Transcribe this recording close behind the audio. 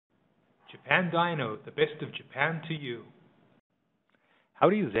Japan Dyno, the best of Japan to you.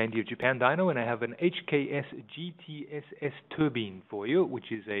 Howdy, this is Andy of Japan Dyno, and I have an HKS GTSS turbine for you, which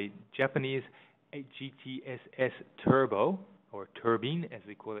is a Japanese GTSS turbo, or turbine as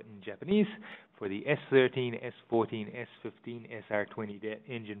they call it in Japanese, for the S13, S14, S15, SR20DET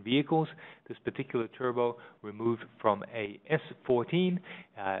engine vehicles. This particular turbo removed from a S14,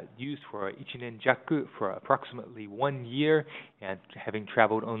 used for Ichinenjaku for approximately 1 year, and having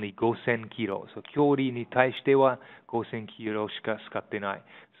traveled only 5000 kilo. So, 距離に対しては5000 kilo しか使ってない。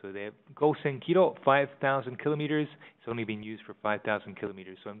So, they have 5000 kilo, 5000 kilometers. It's only been used for 5000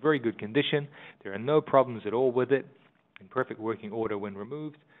 kilometers. So, in very good condition. There are no problems at all with it. In perfect working order when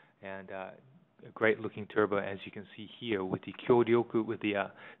removed, and a great looking turbo, as you can see here, with the Kyoryoku, with the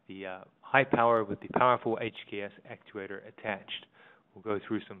high power, with the powerful HKS actuator attached. We'll go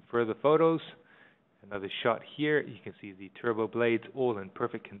through some further photos. Another shot here. You can see the turbo blades all in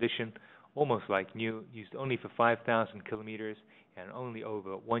perfect condition, almost like new, used only for 5000 kilometers and only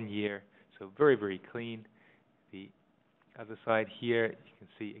over 1 year. So very, very clean. The other side here, you can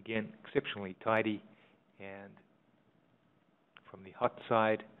see again, exceptionally tidy, and from the hot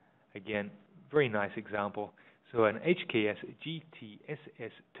side, again, very nice example. So an HKS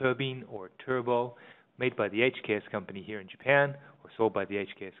GTSS turbine or turbo made by the HKS company here in Japan, or sold by the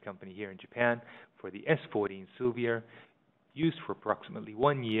HKS company here in Japan for the S14 Silvia, used for approximately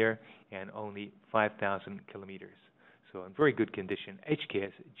 1 year and only 5000 kilometers. So in very good condition,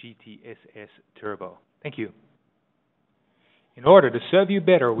 HKS GTSS turbo. Thank you. In order to serve you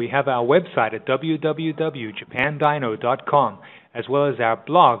better, we have our website at www.japandyno.com, as well as our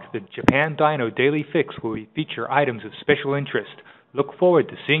blog, the Japan Dyno Daily Fix, where we feature items of special interest. Look forward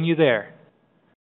to seeing you there.